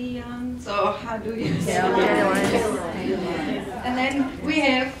Davians, or how do you say it? And then we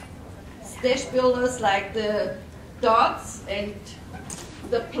have stash builders like the dots and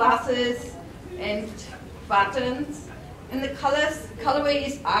the pluses and buttons. And the colorway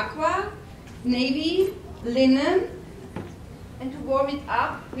is aqua, navy, linen. And to warm it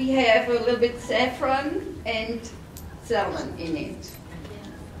up, we have a little bit saffron and salmon in it.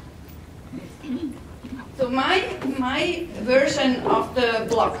 So my version of the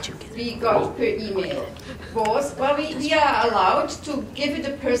blog we got per email was, well, we are allowed to give it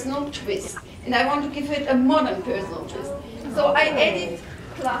a personal twist. And I want to give it a modern personal twist. So I added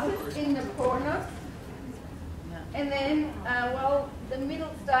pluses in the corners. And then, well, the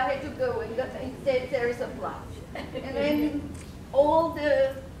middle star had to go, and instead there is a plus. And then all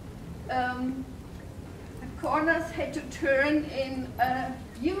the corners had to turn in a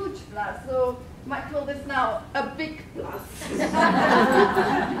huge plus. So my quilt is now a big plus.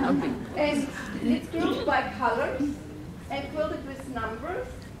 And it's grouped by colors and quilted with numbers.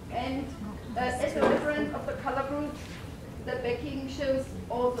 And as a reference of the color group, the backing shows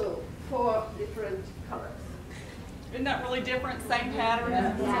also 4 different colors. Isn't that really different? Same pattern?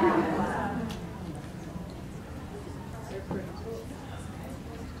 Yeah.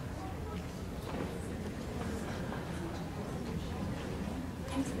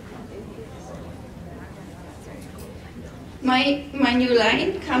 My new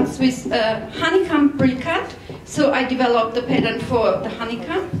line comes with a honeycomb precut. So I developed the pattern for the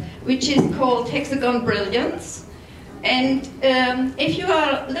honeycomb, which is called Hexagon Brilliance. And if you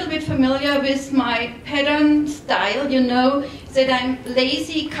are a little bit familiar with my pattern style, you know that I'm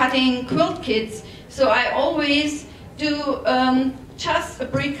lazy cutting quilt kits. So I always do just a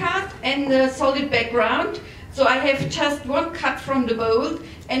precut and a solid background. So I have just one cut from the mold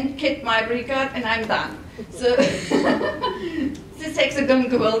and kit my precut and I'm done. So this hexagon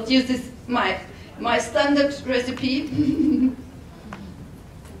quilt uses my standard recipe.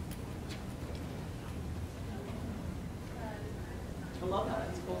 I love that.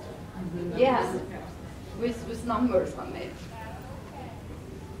 It's cool. Yes, with numbers on it.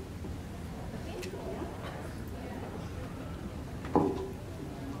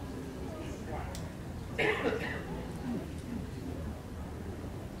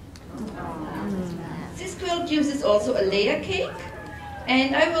 quilt uses also a layer cake,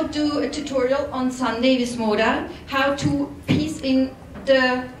 and I will do a tutorial on Sunday with Moda how to piece in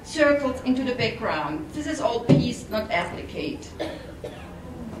the circles into the background. This is all pieced, not applique.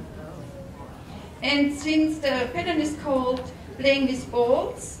 And since the pattern is called Playing with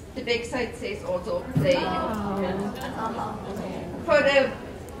Balls, the backside says also playing. For the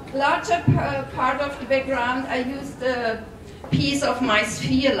larger part of the background, I used a piece of my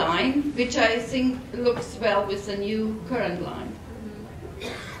sphere line, which I think looks well with the new current line.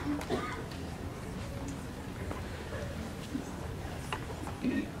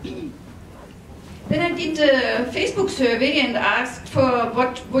 Then I did a Facebook survey and asked for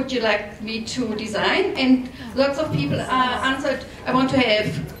what would you like me to design, and lots of people answered, I want to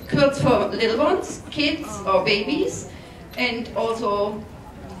have quilts for little ones, kids or babies, and also,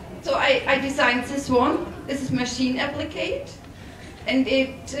 so I designed this one. This is machine applique, and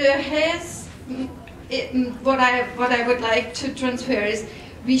it has, what I would like to transfer is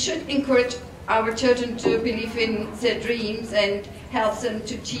we should encourage our children to believe in their dreams and help them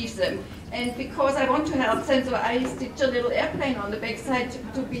to achieve them. And because I want to help them, so I stitched a little airplane on the backside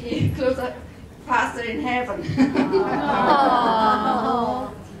to be closer, faster in heaven.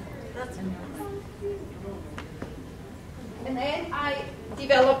 And then I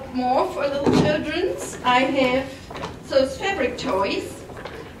developed more for little children's. I have those fabric toys.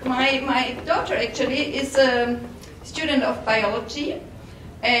 My daughter actually is a student of biology,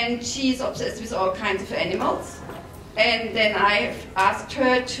 and she's obsessed with all kinds of animals. And then I asked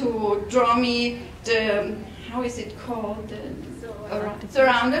her to draw me the, how is it called?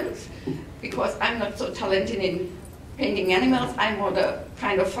 Surroundings, because I'm not so talented in painting animals. I'm more the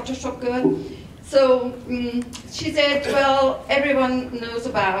kind of Photoshop girl. So she said, well, everyone knows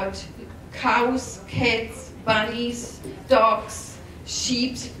about cows, cats, bunnies, dogs,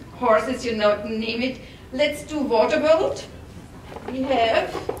 sheep, horses, you know, name it. Let's do water world. We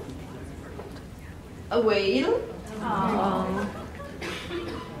have a whale. Aww.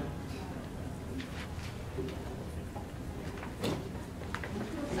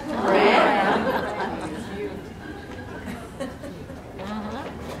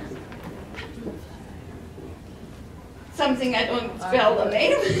 Something I don't spell the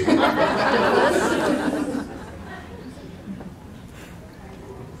name.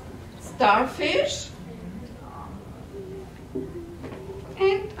 Starfish.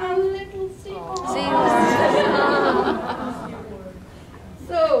 And a little seahorse.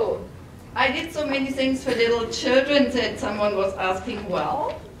 So, I did so many things for little children that someone was asking,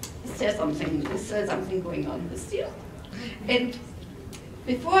 well, is there something going on this year? And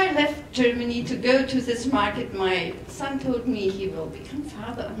before I left Germany to go to this market, my son told me he will become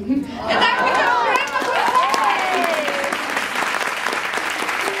father. And I became